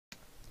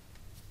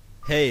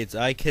Hey, it's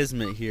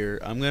Ikismet here.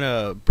 I'm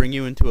gonna bring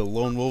you into a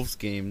Lone Wolves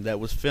game that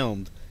was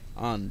filmed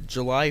on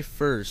July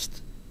 1st,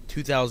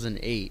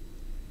 2008.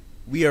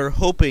 We are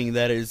hoping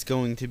that it is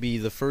going to be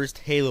the first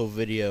Halo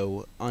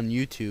video on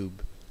YouTube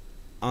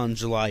on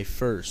July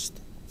 1st,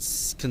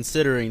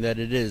 considering that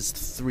it is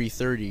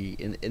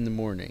 3:30 in the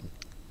morning.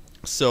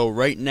 So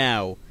right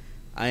now,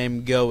 I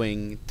am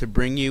going to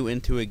bring you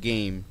into a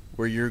game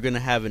where you're going to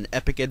have an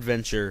epic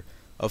adventure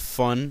of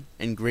fun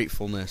and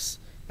gratefulness.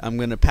 I'm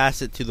going to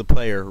pass it to the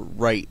player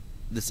right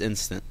this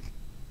instant.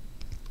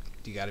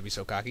 Do you gotta be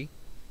so cocky?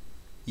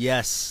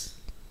 Yes.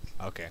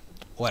 Okay,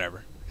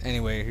 whatever.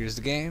 Anyway, here's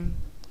the game.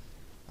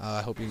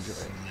 I hope you enjoy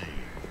it.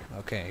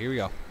 Okay, here we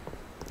go.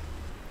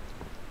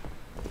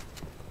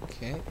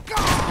 Okay.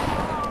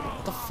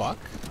 What the fuck?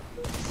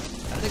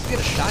 How did they get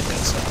a shotgun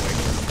so quick?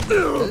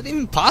 Is it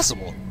even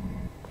possible?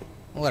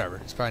 Whatever,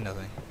 it's probably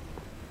nothing.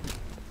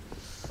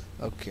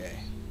 Okay.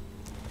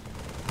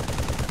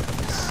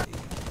 Let's see.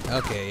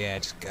 Okay, yeah, I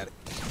just got it.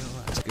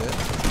 Oh, that's good.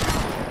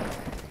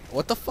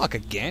 What the fuck,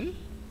 again?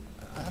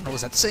 I don't know,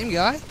 was that the same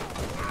guy?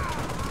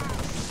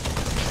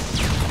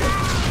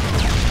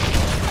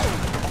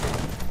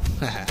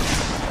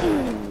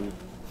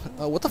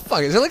 What the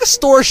fuck? Is it like a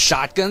store of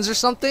shotguns or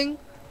something?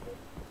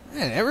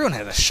 Man, everyone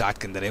has a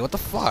shotgun today. What the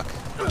fuck?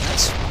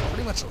 That's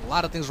pretty much a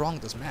lot of things wrong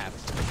with this map.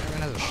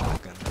 Everyone has a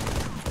shotgun.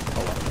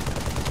 Oh well.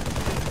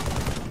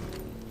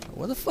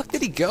 Where the fuck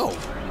did he go?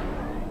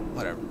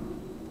 Whatever.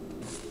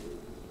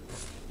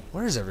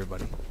 Where is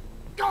everybody?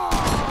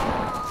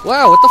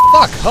 Wow, what the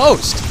fuck?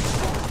 Host!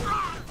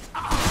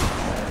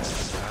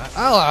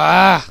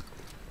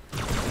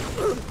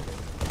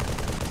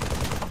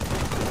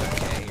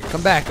 Okay, here,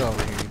 come back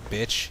over here, you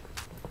bitch.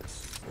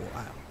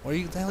 Wow, where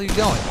the hell are you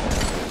going?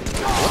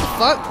 What the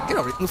fuck? Get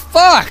over here.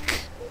 Fuck!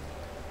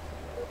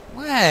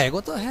 Lag,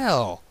 what the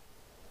hell?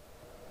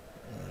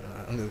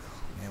 Man,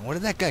 where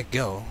did that guy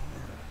go?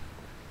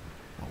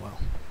 Oh well.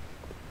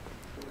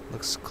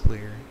 Looks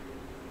clear.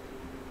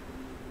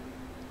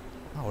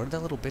 Oh, where did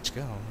that little bitch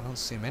go? I don't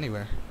see him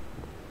anywhere.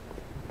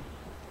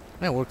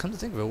 Man, well, come to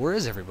think of it, where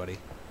is everybody?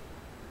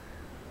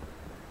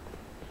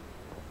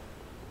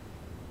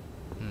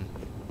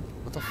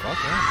 What the fuck?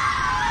 Man?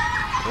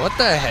 What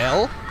the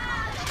hell?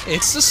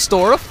 It's the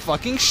store of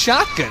fucking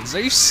shotguns.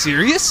 Are you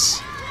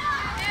serious?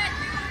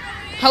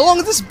 How long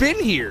has this been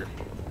here?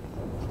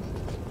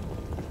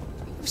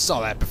 We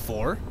saw that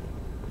before.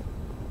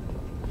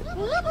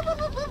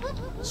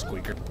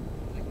 Squeaker.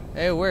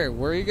 Hey, where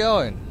are you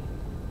going?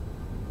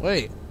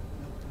 Wait.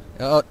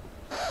 No.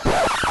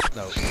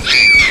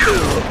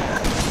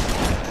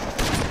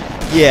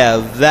 Yeah,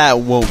 that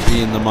won't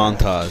be in the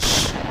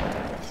montage.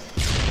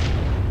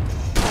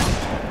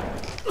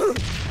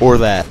 Or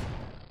that.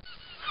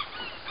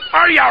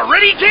 Are ya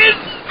ready, kids?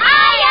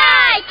 Aye,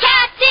 aye,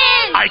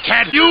 Captain! I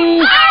can't you.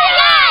 Aye,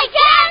 aye,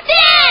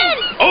 Captain!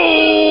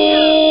 Oh!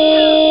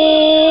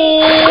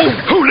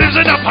 Who lives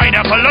in a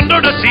pineapple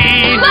under the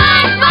sea?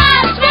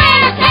 SpongeBob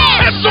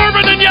SquarePants!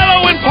 Absorbent and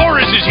yellow and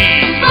porous is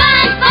he.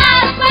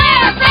 SpongeBob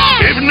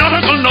SquarePants! If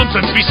nautical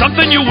nonsense be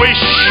something you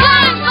wish,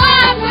 SpongeBob